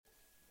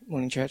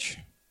Morning, church.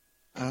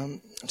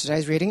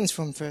 Today's reading is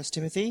from 1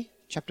 Timothy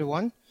chapter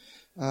 1,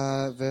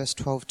 verse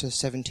 12 to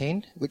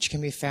 17, which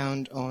can be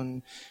found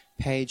on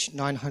page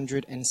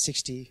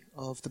 960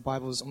 of the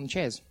Bibles on the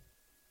chairs.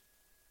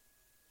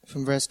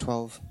 From verse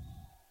 12.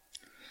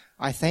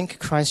 I thank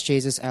Christ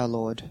Jesus our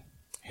Lord,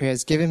 who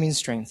has given me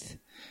strength,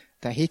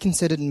 that he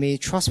considered me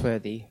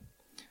trustworthy,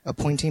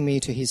 appointing me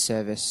to his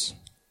service.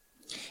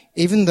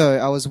 Even though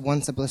I was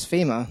once a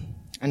blasphemer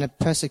and a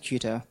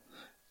persecutor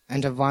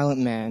and a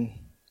violent man,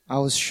 I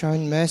was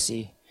shown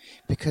mercy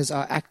because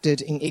I acted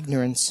in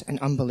ignorance and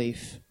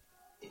unbelief.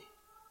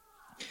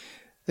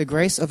 The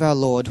grace of our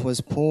Lord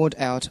was poured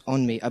out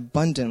on me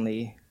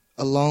abundantly,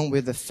 along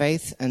with the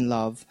faith and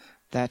love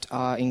that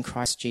are in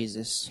Christ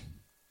Jesus.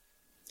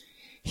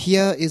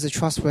 Here is a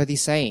trustworthy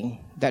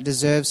saying that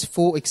deserves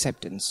full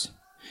acceptance.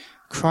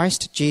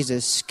 Christ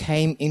Jesus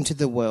came into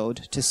the world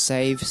to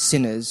save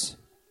sinners,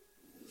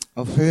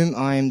 of whom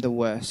I am the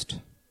worst.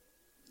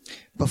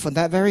 But for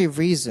that very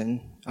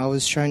reason, I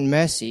was shown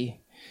mercy,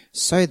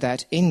 so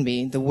that in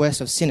me, the worst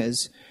of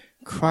sinners,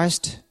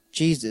 Christ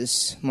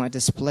Jesus might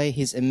display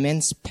his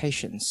immense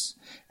patience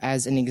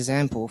as an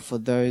example for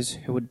those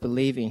who would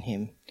believe in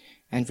him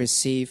and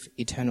receive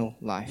eternal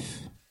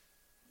life.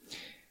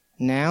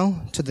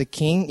 Now to the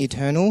King,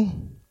 eternal,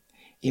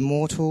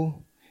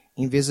 immortal,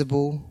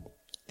 invisible,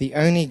 the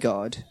only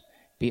God,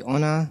 be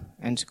honor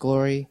and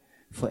glory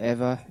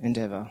forever and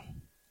ever.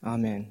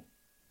 Amen.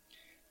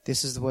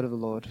 This is the word of the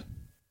Lord.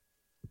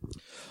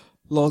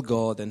 Lord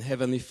God and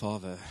Heavenly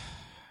Father,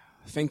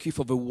 thank you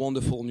for the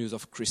wonderful news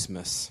of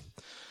Christmas.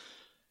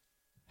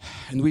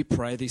 And we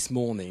pray this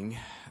morning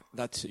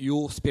that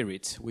your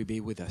Spirit will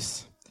be with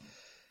us,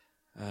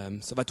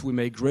 so that we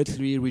may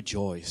greatly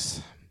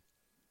rejoice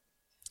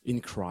in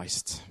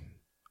Christ,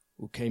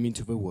 who came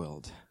into the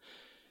world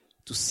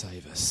to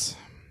save us.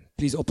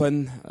 Please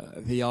open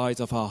the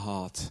eyes of our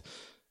heart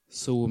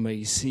so we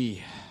may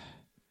see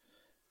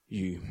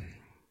you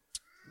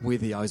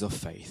with the eyes of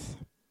faith.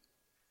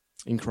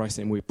 In Christ's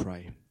name we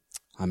pray.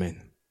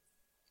 Amen.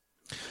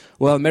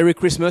 Well, Merry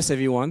Christmas,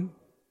 everyone.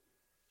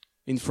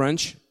 In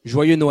French,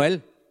 Joyeux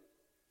Noël.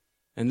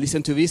 And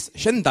listen to this,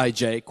 Shendai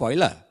Jai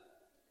Kwaila.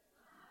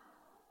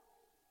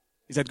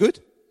 Is that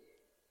good?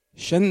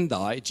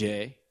 Shendai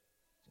Jai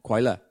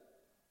Kwaila.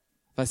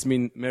 That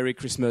means Merry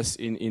Christmas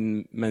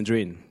in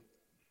Mandarin.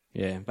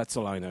 Yeah, that's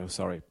all I know,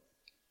 sorry.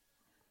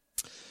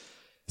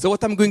 So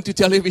what I'm going to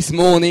tell you this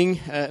morning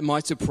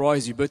might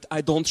surprise you, but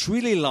I don't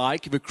really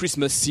like the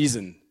Christmas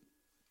season.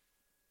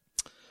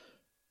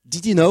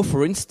 Did you know,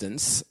 for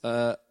instance,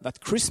 that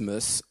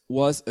Christmas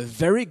was a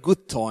very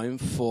good time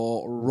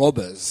for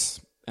robbers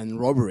and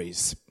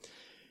robberies?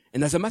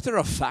 And as a matter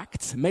of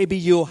fact, maybe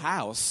your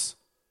house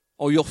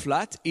or your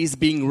flat is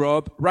being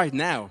robbed right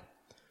now,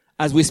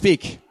 as we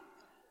speak.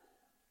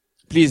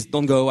 Please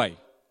don't go away.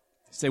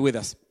 Stay with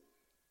us.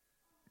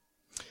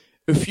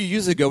 A few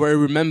years ago, I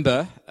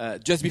remember,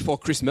 just before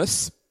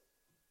Christmas,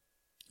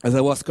 as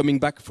I was coming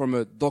back from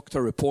a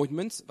doctor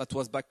appointment that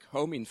was back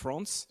home in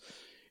France,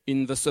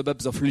 in the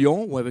suburbs of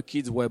Lyon, where the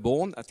kids were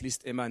born, at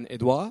least Emma and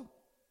Edouard.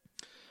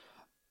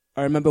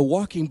 I remember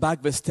walking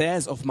back the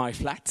stairs of my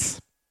flat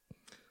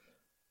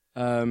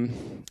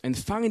and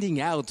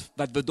finding out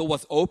that the door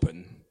was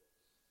open.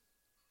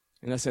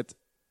 And I said,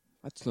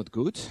 that's not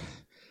good.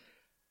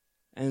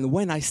 And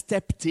when I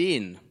stepped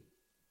in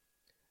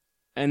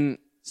and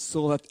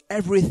saw that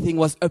everything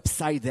was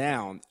upside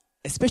down,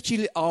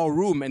 especially our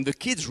room and the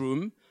kids'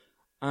 room,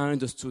 I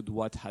understood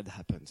what had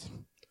happened.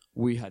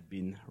 We had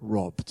been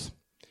robbed.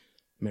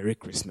 Merry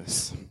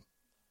Christmas.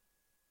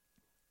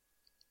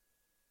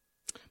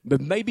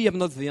 But maybe I'm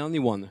not the only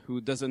one who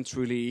doesn't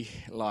really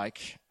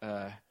like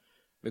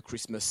the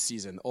Christmas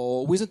season,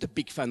 or who isn't a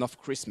big fan of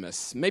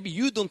Christmas. Maybe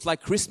you don't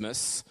like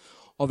Christmas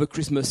or the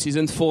Christmas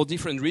season for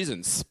different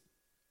reasons.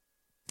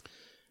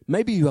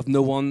 Maybe you have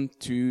no one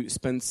to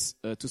spend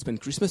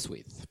Christmas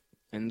with,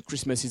 and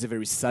Christmas is a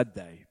very sad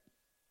day.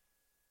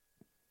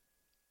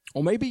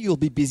 Or maybe you'll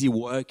be busy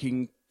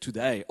working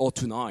today or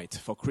tonight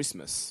for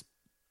Christmas.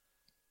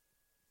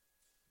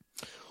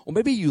 Or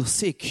maybe you're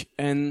sick,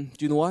 and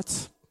you know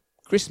what?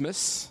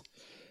 Christmas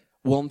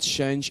won't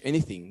change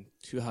anything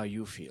to how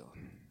you feel.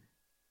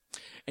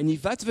 And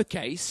if that's the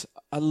case,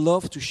 I'd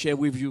love to share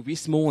with you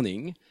this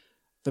morning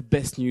the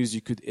best news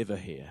you could ever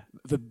hear.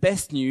 The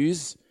best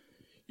news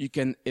you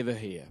can ever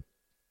hear.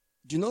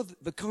 Do you know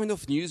the kind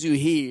of news you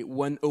hear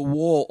when a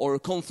war or a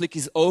conflict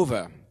is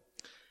over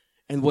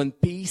and when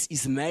peace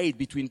is made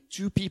between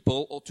two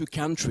people or two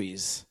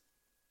countries?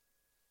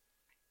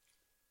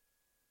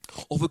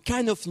 Or the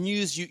kind of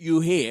news you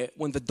hear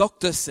when the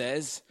doctor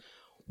says,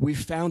 we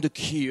found a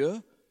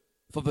cure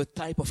for the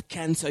type of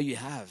cancer you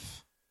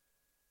have.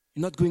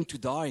 You're not going to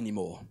die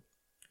anymore.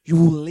 You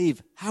will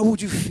live. How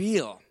would you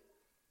feel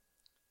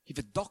if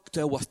a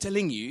doctor was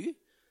telling you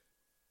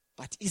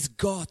that he's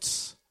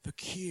got the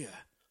cure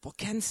for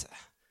cancer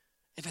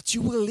and that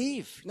you will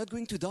live, you're not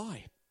going to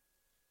die?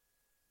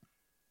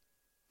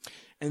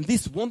 And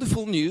this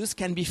wonderful news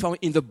can be found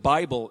in the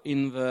Bible,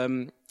 in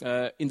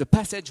the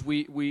passage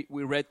we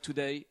read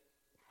today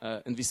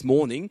and this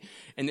morning,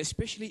 and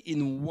especially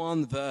in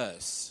one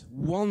verse.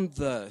 One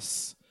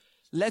verse.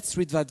 Let's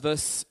read that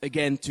verse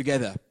again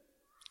together.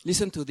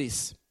 Listen to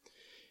this.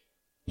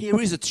 Here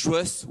is a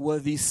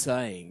trustworthy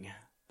saying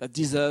that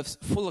deserves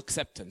full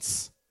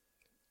acceptance.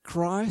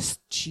 Christ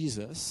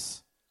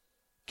Jesus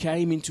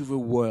came into the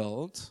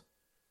world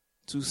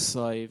to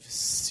save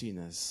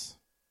sinners,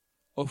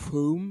 of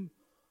whom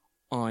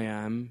I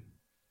am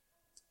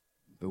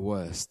the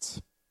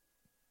worst.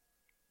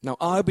 Now,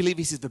 I believe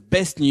this is the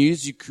best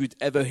news you could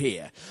ever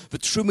hear, the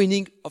true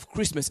meaning of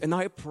Christmas, and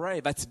I pray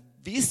that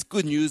this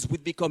good news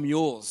would become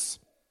yours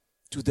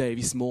today,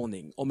 this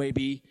morning, or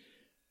maybe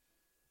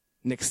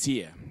next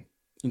year,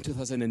 in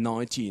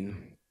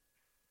 2019.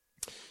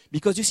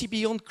 Because you see,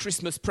 beyond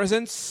Christmas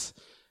presents,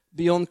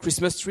 beyond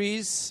Christmas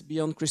trees,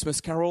 beyond Christmas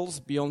carols,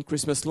 beyond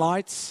Christmas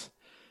lights,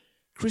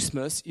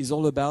 Christmas is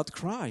all about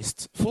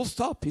Christ. Full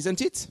stop,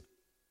 isn't it?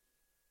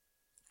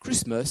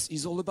 Christmas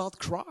is all about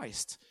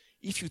Christ.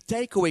 If you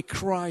take away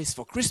Christ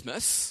from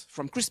Christmas,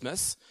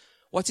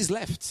 what is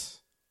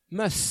left?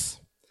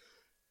 Mess.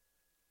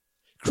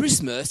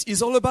 Christmas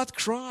is all about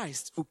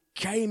Christ who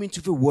came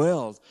into the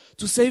world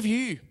to save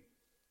you,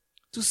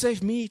 to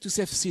save me, to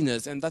save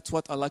sinners. And that's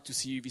what I'd like to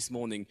see you this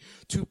morning.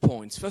 2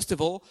 points. First of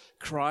all,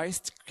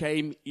 Christ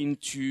came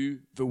into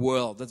the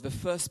world. That's the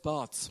first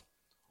part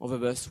of the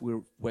verse we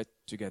read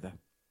together.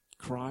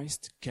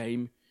 Christ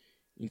came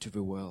into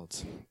the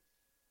world.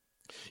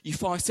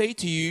 If I say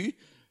to you,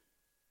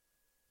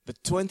 the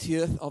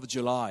 20th of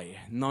July,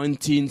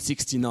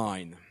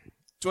 1969.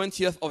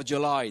 20th of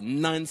July,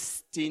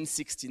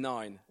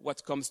 1969.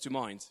 What comes to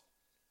mind?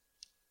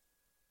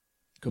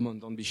 Come on,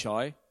 don't be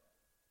shy.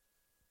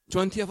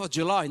 20th of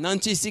July,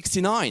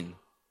 1969.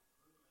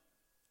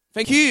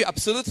 Thank you,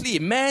 absolutely.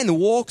 Man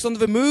walks on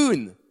the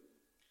moon.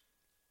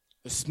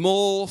 A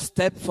small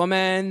step for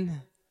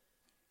man,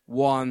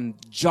 one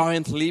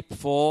giant leap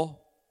for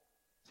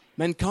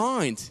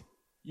mankind,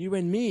 you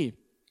and me.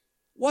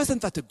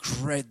 Wasn't that a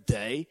great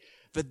day?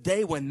 The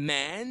day when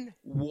man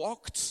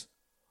walked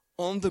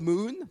on the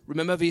moon.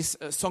 Remember this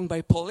song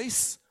by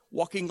Police,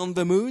 Walking on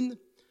the Moon?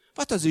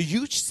 That was a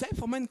huge step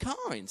for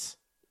mankind.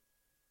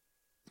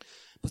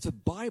 But the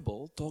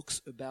Bible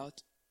talks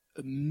about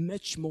a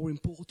much more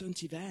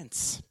important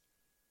event.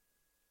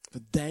 The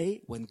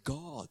day when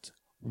God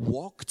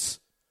walked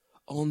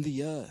on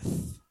the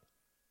earth.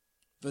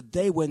 The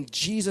day when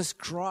Jesus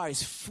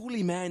Christ,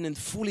 fully man and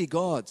fully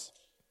God,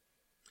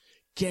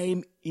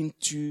 came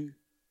into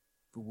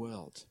the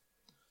world.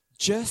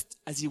 Just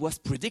as he was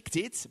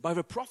predicted by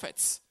the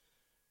prophets,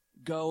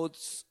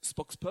 God's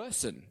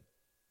spokesperson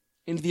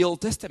in the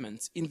Old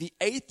Testament, in the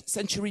 8th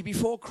century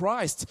before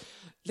Christ.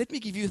 Let me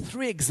give you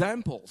 3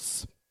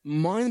 examples,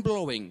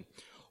 mind-blowing.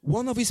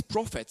 One of his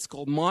prophets,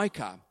 called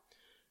Micah,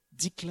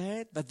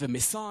 declared that the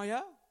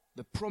Messiah,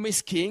 the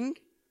promised king,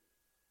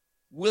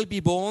 will be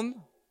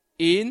born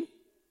in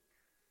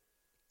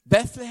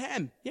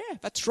Bethlehem. Yeah,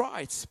 that's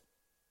right.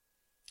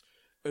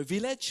 A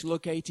village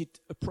located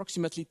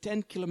approximately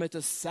 10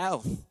 kilometers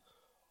south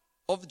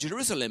of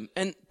Jerusalem.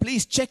 And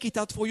please check it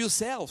out for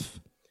yourself.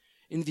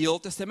 In the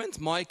Old Testament,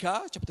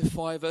 Micah chapter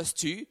 5 verse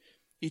 2,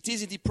 it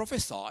is indeed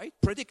prophesied,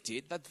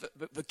 predicted that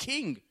the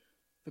king,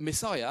 the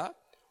Messiah,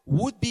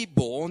 would be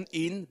born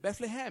in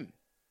Bethlehem.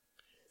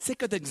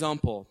 Second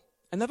example,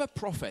 another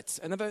prophet,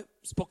 another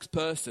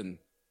spokesperson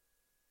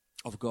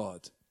of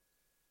God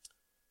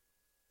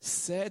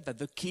said that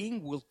the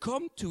king will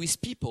come to his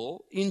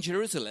people in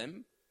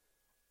Jerusalem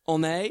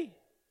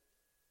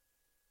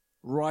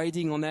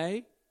riding on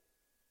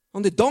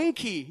the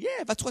donkey.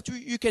 Yeah, that's what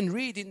you can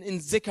read in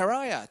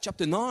Zechariah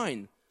chapter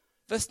 9,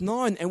 verse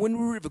 9. And when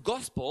we read the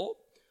gospel,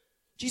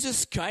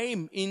 Jesus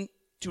came in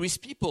to his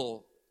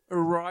people,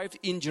 arrived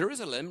in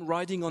Jerusalem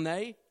riding on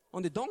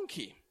the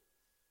donkey.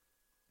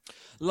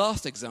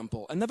 Last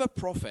example, another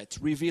prophet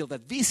revealed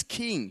that this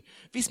king,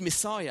 this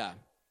Messiah,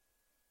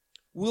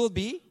 will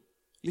be,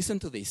 listen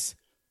to this,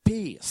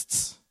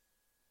 pierced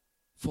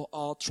for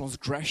our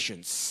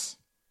transgressions.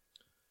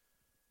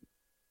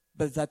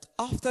 But that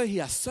after he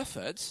has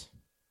suffered,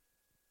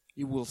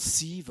 he will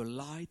see the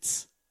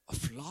light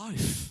of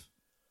life.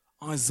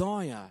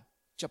 Isaiah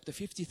chapter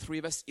 53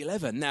 verse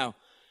 11. Now,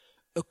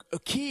 a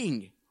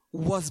king who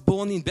was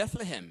born in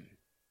Bethlehem,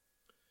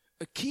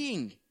 a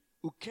king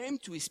who came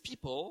to his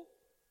people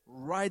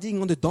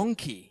riding on the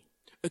donkey,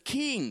 a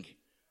king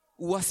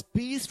who was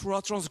pierced for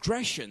our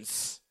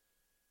transgressions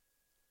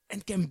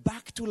and came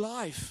back to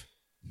life.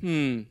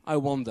 I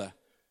wonder,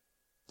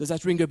 does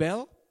that ring a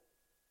bell?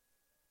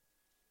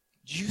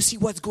 Do you see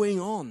what's going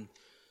on?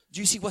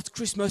 Do you see what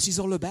Christmas is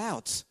all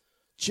about?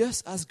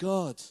 Just as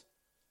God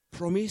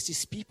promised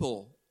his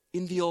people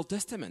in the Old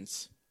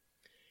Testament,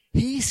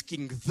 his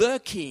king,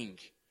 the king,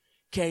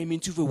 came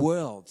into the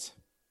world,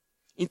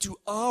 into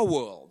our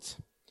world,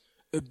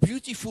 a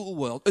beautiful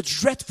world, a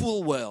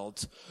dreadful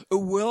world, a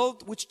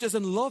world which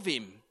doesn't love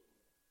him,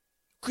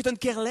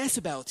 couldn't care less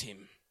about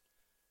him.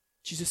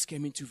 Jesus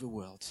came into the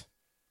world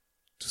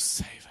to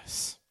save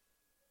us.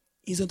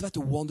 Isn't that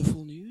a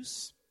wonderful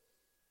news?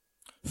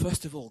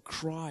 First of all,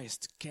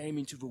 Christ came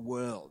into the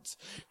world.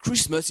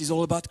 Christmas is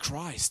all about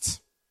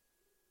Christ.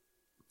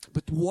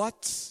 But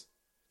what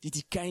did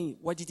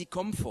he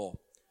come for?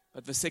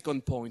 At the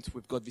second point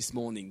we've got this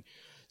morning.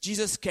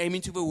 Jesus came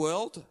into the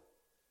world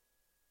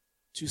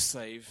to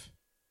save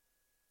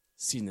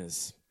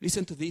sinners.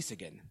 Listen to this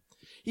again.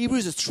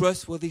 Hebrews is a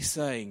trustworthy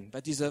saying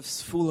that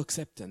deserves full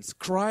acceptance.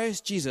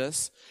 Christ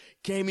Jesus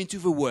came into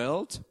the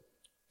world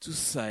to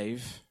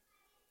save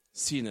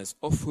sinners,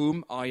 of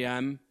whom I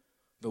am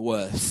the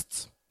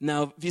worst.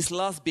 Now, this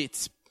last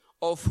bit,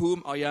 of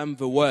whom I am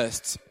the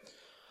worst.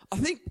 I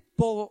think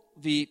Paul,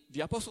 the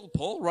Apostle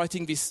Paul,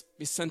 writing this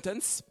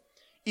sentence,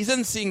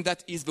 isn't saying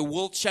that he's the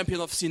world champion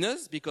of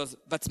sinners, because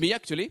that's me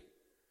actually,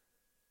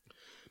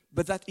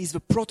 but that is the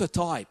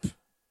prototype.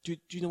 Do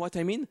you know what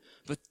I mean?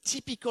 The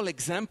typical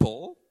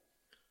example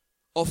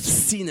of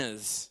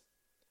sinners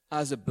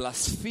as a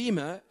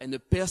blasphemer and a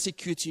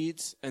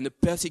persecuted and a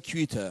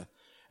persecutor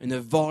and a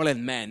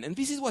violent man. And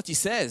this is what he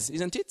says,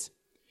 isn't it?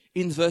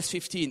 In verse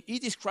 15, he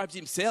describes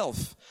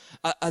himself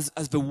as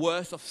the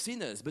worst of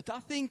sinners. But I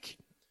think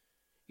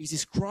he's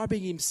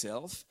describing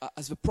himself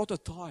as the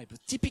prototype, a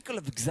typical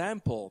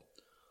example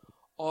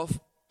of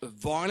a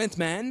violent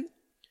man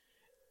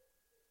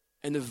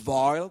and a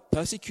vile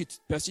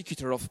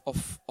persecutor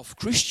of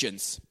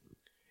Christians.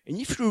 And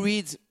if you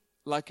read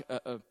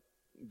the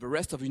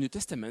rest of the New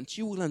Testament,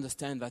 you will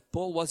understand that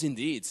Paul was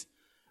indeed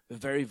a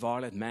very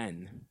violent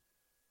man,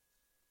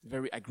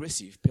 very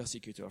aggressive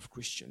persecutor of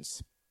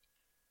Christians.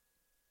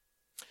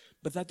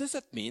 But that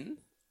doesn't mean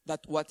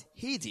that what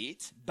he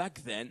did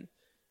back then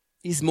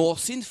is more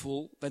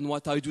sinful than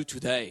what I do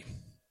today.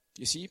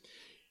 You see,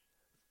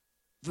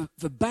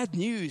 the bad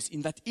news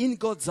in that in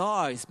God's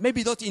eyes,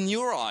 maybe not in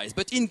your eyes,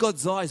 but in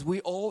God's eyes,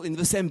 we're all in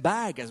the same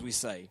bag, as we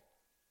say.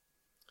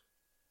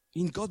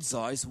 In God's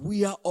eyes,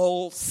 we are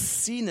all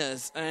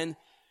sinners, and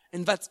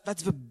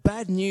that's the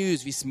bad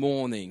news this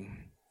morning.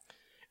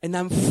 And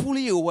I'm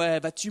fully aware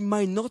that you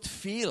might not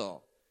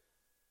feel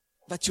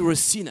that you're a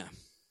sinner.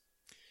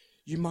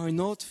 You might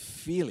not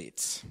feel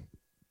it.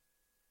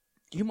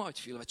 You might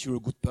feel that you're a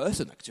good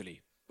person, actually,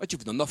 but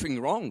you've done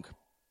nothing wrong.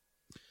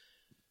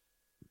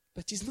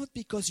 But it's not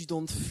because you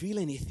don't feel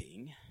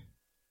anything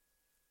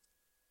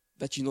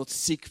that you're not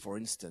sick, for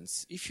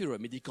instance. If you're a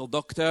medical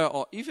doctor,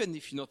 or even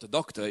if you're not a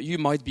doctor, you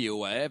might be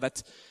aware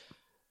that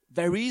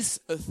there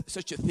is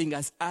such a thing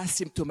as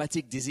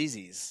asymptomatic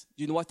diseases.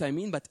 Do you know what I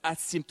mean by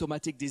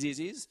asymptomatic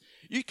diseases?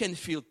 You can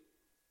feel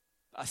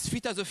as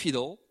fit as a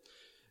fiddle.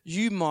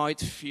 You might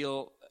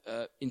feel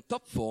in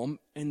top form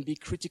and be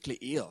critically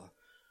ill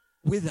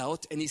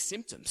without any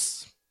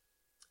symptoms.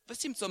 The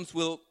symptoms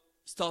will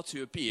start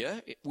to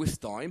appear with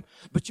time,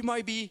 but you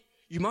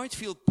might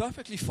feel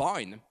perfectly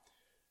fine,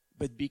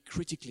 but be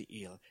critically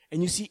ill.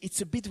 And you see,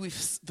 it's a bit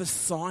with the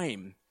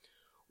same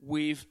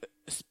with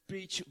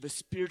the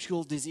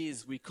spiritual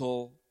disease we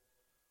call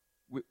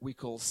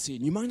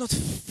sin. You might not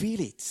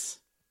feel it,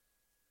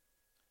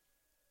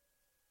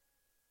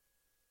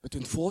 but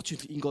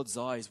unfortunately, in God's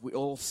eyes, we're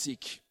all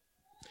sick.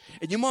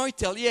 And you might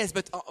tell, yes,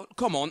 but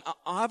come on,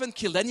 I haven't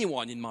killed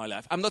anyone in my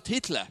life. I'm not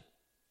Hitler.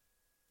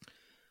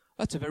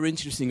 That's a very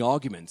interesting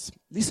argument.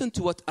 Listen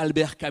to what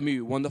Albert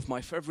Camus, one of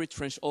my favorite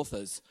French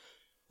authors,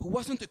 who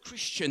wasn't a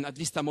Christian at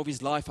this time of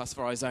his life, as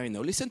far as I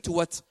know. Listen to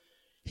what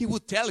he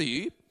would tell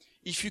you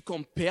if you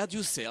compared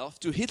yourself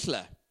to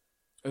Hitler.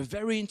 A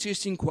very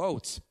interesting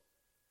quote.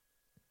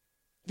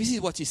 This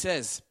is what he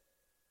says.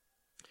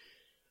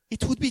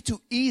 It would be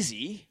too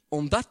easy,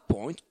 on that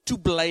point, to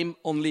blame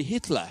only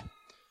Hitler,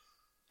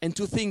 and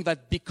to think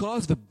that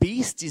because the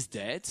beast is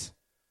dead,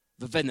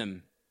 the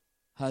venom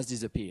has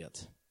disappeared.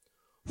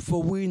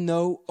 For we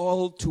know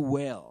all too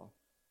well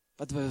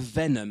that the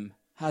venom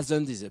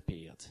hasn't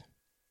disappeared.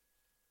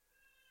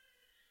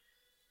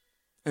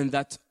 And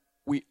that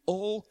we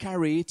all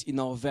carry it in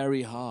our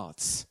very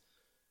hearts.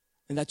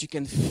 And that you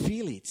can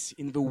feel it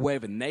in the way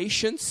the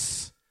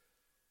nations,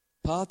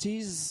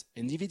 parties,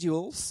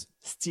 individuals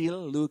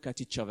still look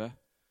at each other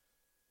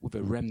with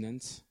a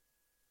remnant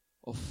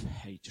of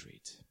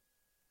hatred.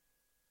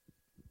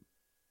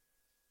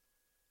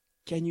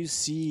 Can you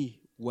see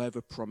where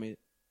the problem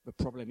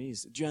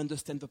is? Do you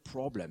understand the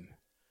problem?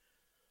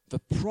 The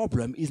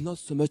problem is not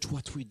so much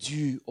what we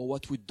do or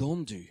what we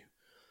don't do.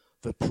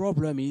 The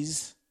problem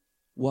is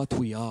what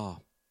we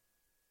are.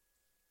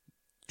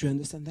 Do you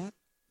understand that?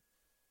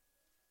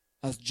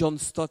 As John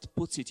Stott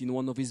puts it in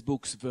one of his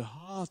books, the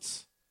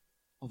heart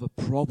of a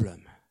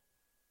problem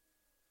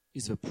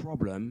is the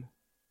problem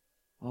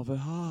of a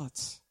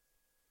heart.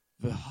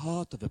 The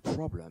heart of a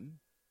problem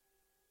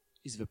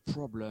is the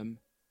problem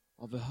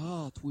of a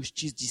heart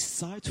which is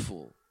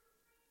deceitful,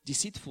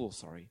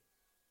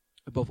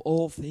 above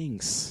all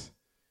things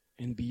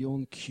and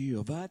beyond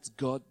cure. That's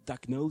God's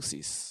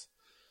diagnosis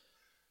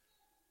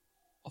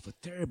of a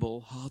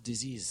terrible heart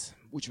disease,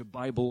 which the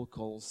Bible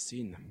calls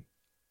sin.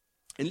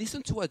 And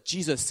listen to what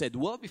Jesus said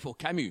well before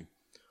Camus,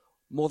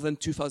 more than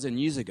 2,000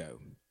 years ago.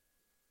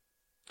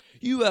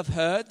 You have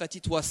heard that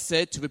it was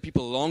said to the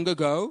people long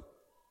ago,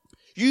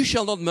 you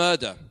shall not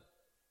murder,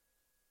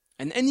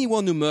 and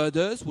anyone who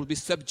murders will be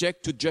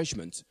subject to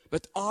judgment.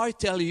 But I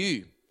tell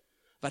you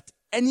that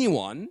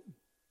anyone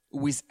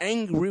who is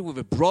angry with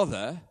a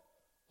brother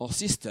or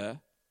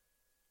sister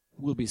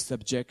will be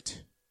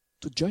subject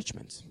to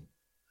judgment.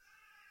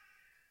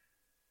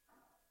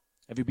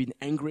 Have you been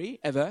angry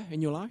ever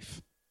in your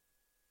life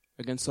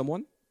against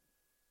someone?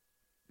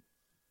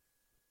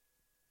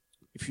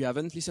 If you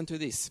haven't, listen to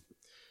this.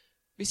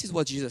 This is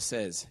what Jesus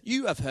says.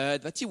 You have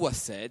heard that it was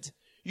said,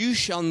 you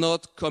shall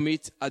not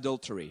commit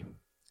adultery.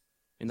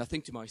 And I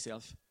think to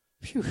myself,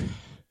 phew,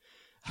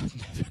 I've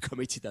never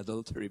committed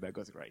adultery by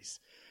God's grace.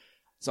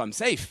 So I'm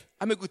safe.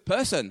 I'm a good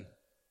person.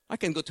 I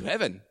can go to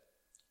heaven.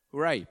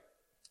 Hooray.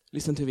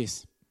 Listen to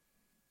this.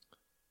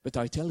 But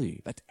I tell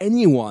you that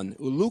anyone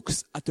who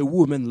looks at a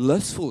woman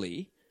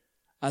lustfully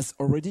has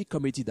already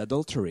committed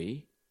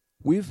adultery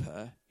with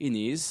her in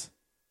his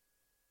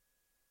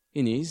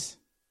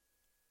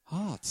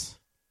heart.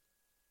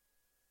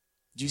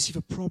 Do you see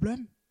the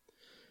problem?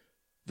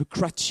 The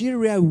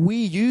criteria we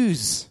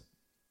use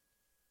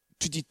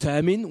to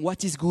determine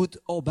what is good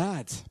or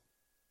bad,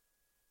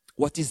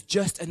 what is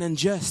just and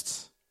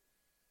unjust,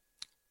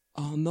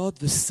 are not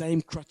the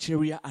same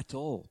criteria at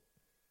all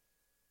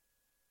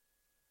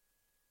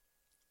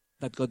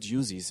that God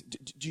uses.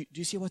 Do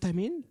you see what I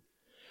mean?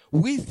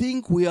 We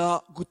think we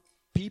are good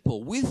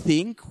people. We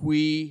think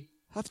we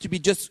have to be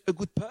just a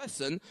good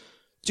person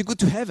to go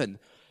to heaven.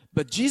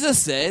 But Jesus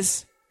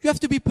says, you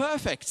have to be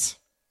perfect.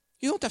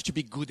 You don't have to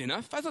be good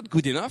enough. That's not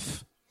good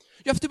enough.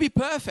 You have to be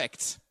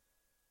perfect.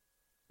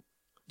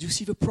 Do you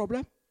see the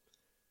problem?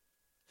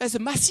 There's a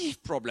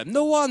massive problem.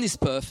 No one is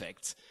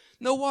perfect.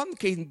 No one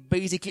can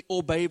basically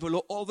obey the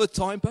law all the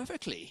time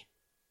perfectly.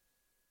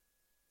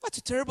 That's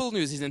a terrible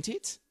news, isn't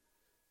it?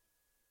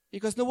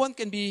 Because no one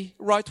can be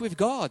right with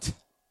God.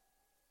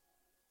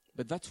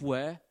 But that's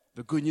where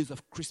the good news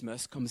of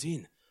Christmas comes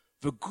in.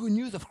 The good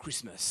news of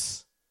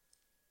Christmas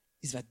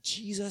is that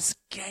Jesus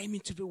came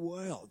into the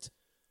world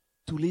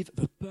to live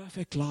the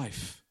perfect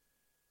life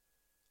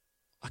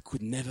I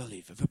could never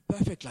live, the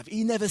perfect life.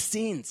 He never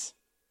sinned.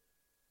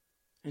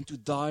 And to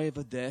die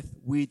the death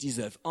we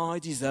deserve, I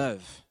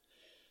deserve,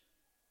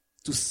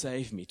 to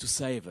save me, to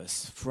save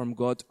us from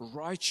God's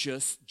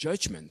righteous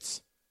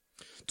judgment,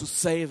 to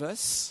save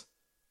us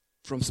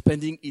from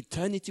spending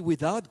eternity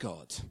without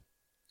God.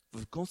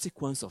 The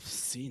consequence of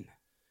sin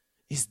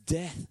is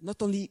death,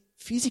 not only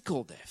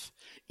physical death,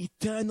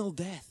 eternal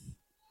death.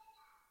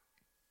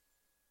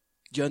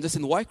 Do you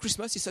understand why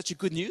Christmas is such a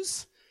good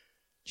news?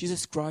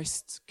 Jesus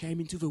Christ came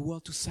into the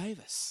world to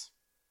save us.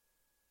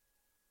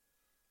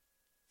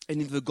 And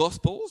in the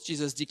Gospels,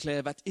 Jesus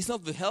declared that it's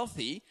not the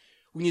healthy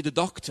who need a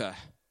doctor,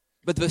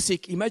 but the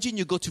sick. Imagine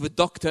you go to the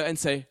doctor and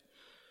say,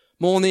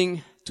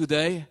 morning,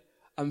 today,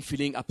 I'm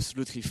feeling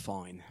absolutely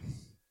fine.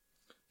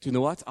 Do you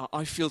know what?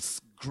 I feel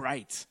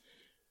great.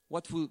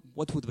 What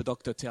would the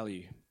doctor tell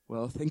you?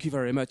 Well, thank you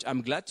very much.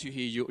 I'm glad to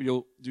hear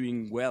you're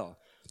doing well.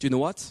 Do you know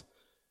what?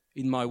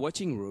 In my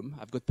waiting room,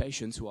 I've got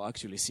patients who are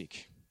actually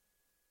sick.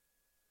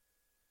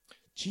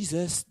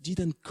 Jesus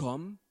didn't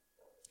come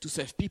to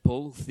save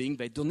people who think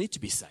they don't need to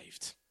be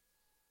saved.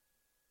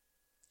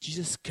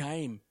 Jesus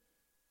came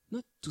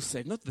not to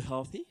save, not the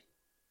healthy,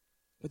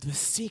 but the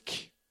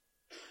sick.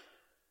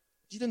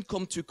 He didn't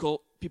come to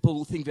call people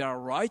who think they are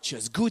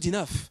righteous, good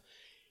enough.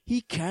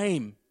 He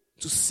came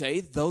to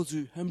save those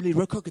who humbly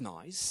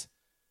recognize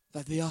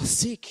that they are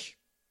sick,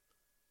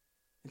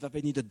 and that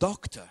they need a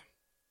doctor,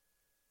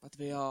 that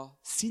they are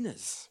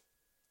sinners,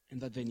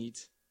 and that they need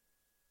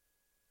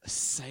a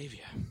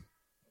savior.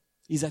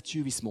 Is that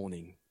you this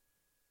morning?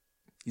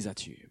 Is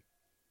that you?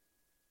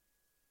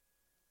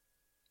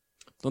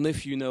 Don't know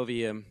if you know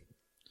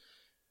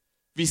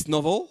this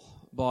novel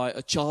by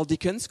Charles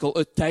Dickens called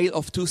A Tale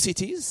of Two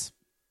Cities.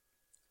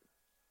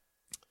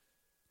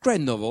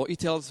 Great novel. It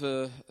tells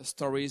the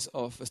story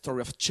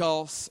of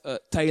Charles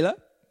Taylor.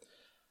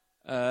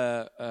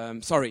 That's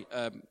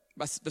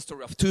the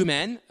story of two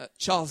men,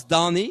 Charles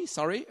Darnay,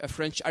 a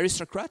French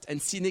aristocrat, and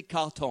Sidney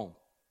Carton,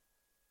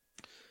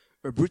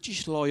 a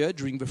British lawyer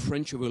during the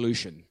French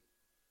Revolution.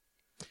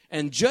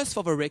 And just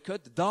for the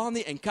record,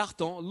 Darnay and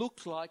Carton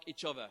look like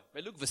each other.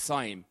 They look the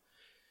same.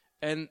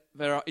 And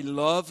they are in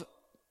love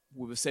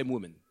with the same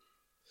woman.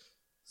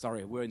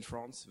 Sorry, we're in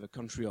France, the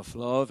country of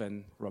love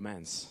and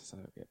romance. So,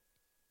 yeah.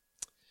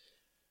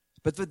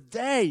 But the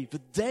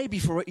day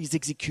before his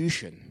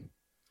execution,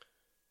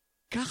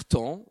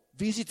 Carton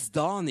visits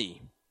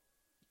Darnay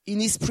in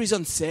his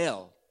prison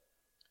cell,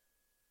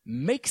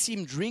 makes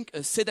him drink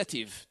a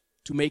sedative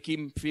to make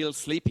him feel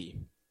sleepy.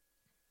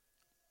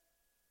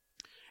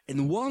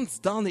 And once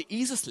Darnay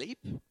is asleep,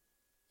 do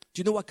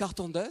you know what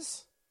Carton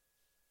does?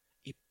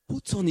 He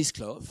puts on his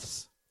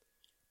clothes,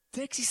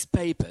 takes his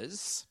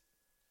papers,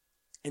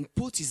 and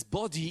puts his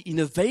body in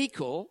a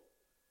vehicle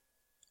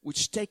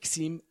which takes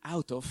him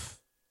out of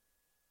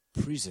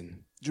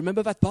prison. Do you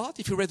remember that part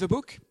if you read the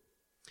book?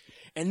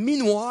 And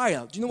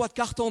meanwhile, do you know what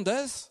Carton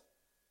does?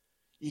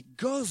 He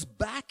goes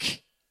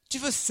back to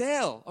the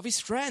cell of his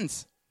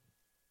friends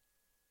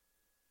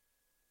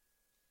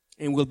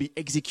and will be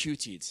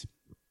executed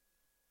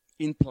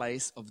in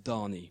place of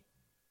Danny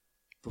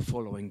the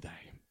following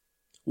day.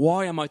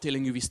 Why am I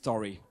telling you this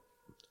story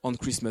on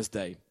Christmas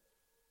Day?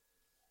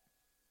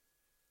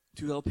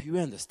 To help you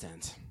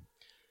understand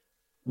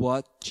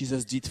what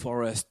Jesus did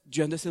for us. Do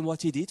you understand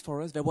what he did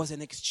for us? There was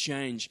an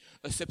exchange,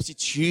 a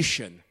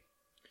substitution.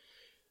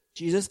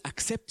 Jesus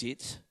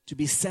accepted to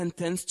be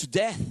sentenced to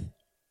death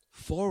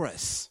for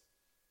us,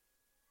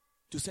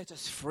 to set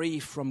us free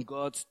from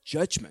God's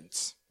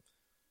judgment,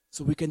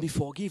 so we can be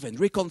forgiven,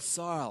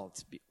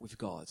 reconciled with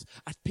God,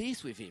 at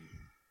peace with him.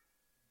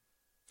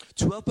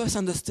 To help us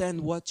understand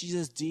what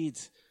Jesus did,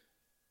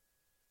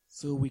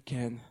 so we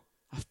can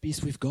have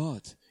peace with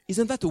God.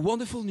 Isn't that a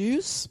wonderful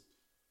news?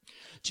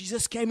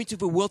 Jesus came into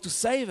the world to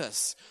save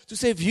us, to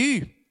save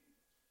you,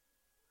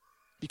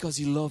 because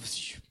he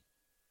loves you.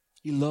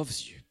 He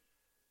loves you.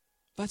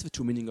 That's the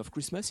true meaning of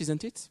Christmas,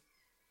 isn't it?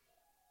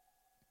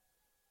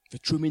 The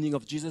true meaning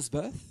of Jesus'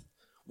 birth,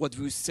 what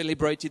we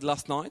celebrated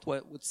last night,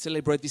 what we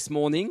celebrate this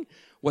morning,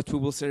 what we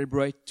will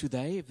celebrate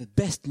today, the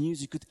best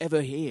news you could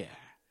ever hear,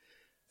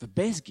 the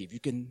best gift you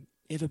can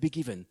ever be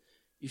given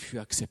if you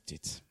accept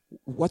it.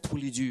 What will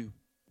you do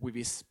with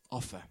this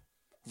offer,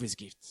 with this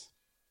gift?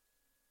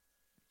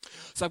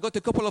 So I've got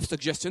a couple of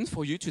suggestions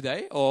for you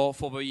today or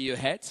for the year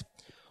ahead.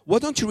 Why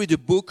don't you read a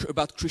book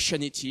about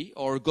Christianity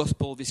or a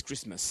gospel this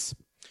Christmas?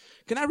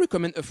 Can I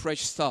recommend A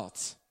Fresh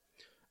Start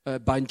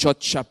by John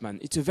Chapman?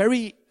 It's a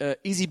very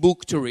easy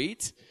book to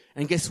read,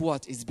 and guess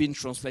what? It's been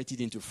translated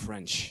into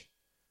French.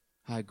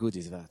 How good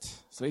is that?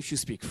 So if you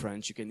speak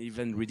French, you can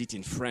even read it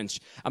in French.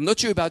 I'm not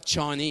sure about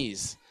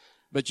Chinese,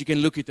 but you can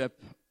look it up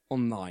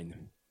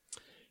online.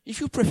 If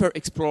you prefer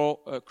explore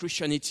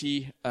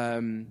Christianity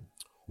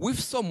with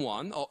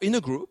someone or in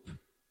a group,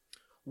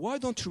 why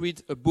don't you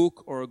read a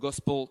book or a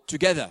gospel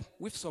together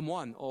with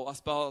someone or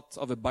as part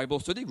of a Bible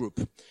study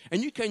group?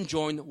 And you can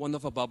join one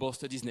of our Bible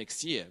studies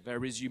next year. They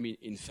resume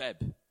in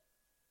Feb.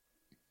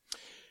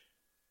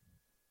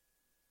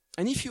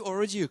 And if you're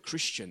already a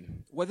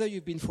Christian, whether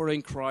you've been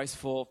following Christ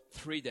for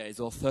 3 days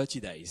or 30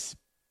 days,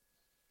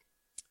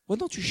 why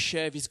don't you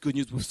share this good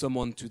news with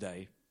someone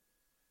today?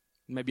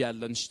 Maybe at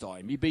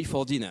lunchtime, maybe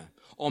for dinner,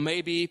 or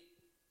maybe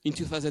in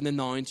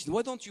 2019.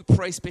 Why don't you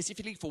pray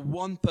specifically for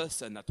one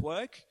person at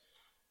work,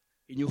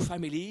 in your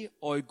family,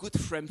 or a good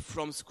friend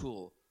from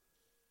school?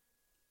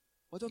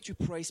 Why don't you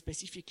pray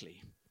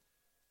specifically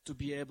to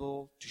be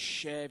able to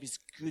share this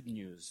good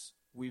news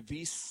with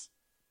this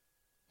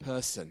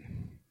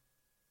person?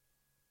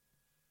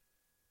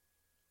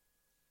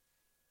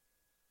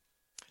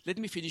 Let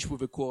me finish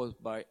with a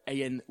quote by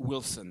A.N.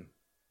 Wilson.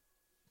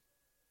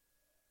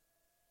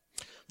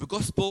 The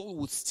gospel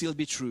would still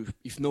be true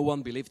if no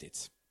one believed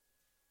it.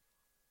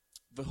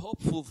 The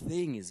hopeful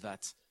thing is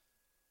that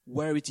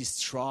where it is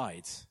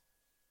tried,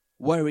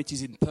 where it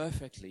is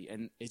imperfectly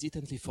and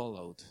hesitantly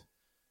followed,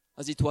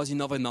 as it was in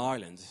Northern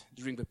Ireland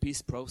during the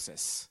peace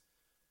process,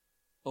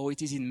 or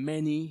it is in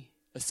many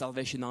a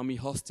Salvation Army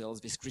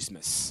hostels this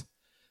Christmas,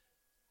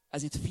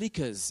 as it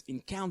flickers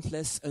in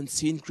countless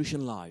unseen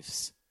Christian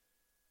lives,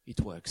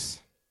 it works.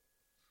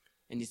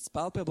 And its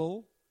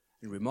palpable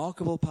and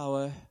remarkable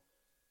power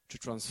to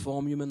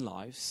transform human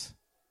lives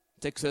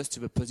takes us to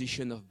the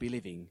position of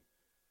believing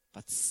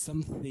that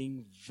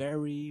something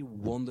very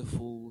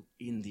wonderful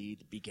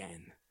indeed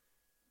began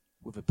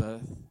with the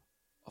birth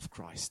of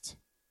Christ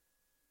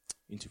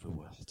into the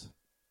world.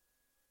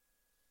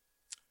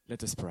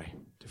 Let us pray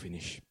to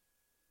finish.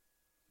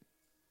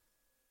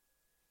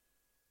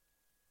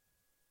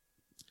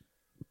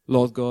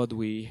 Lord God,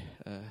 we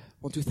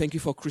want to thank you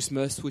for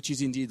Christmas, which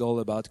is indeed all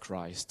about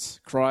Christ.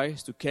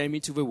 Christ who came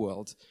into the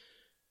world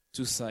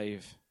to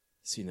save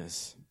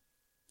sinners.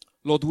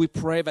 Lord, we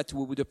pray that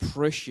we would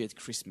appreciate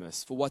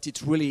Christmas for what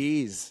it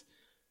really is,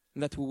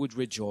 and that we would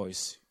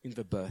rejoice in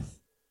the birth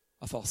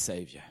of our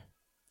Savior.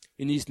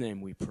 In his name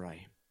we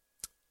pray.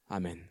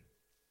 Amen.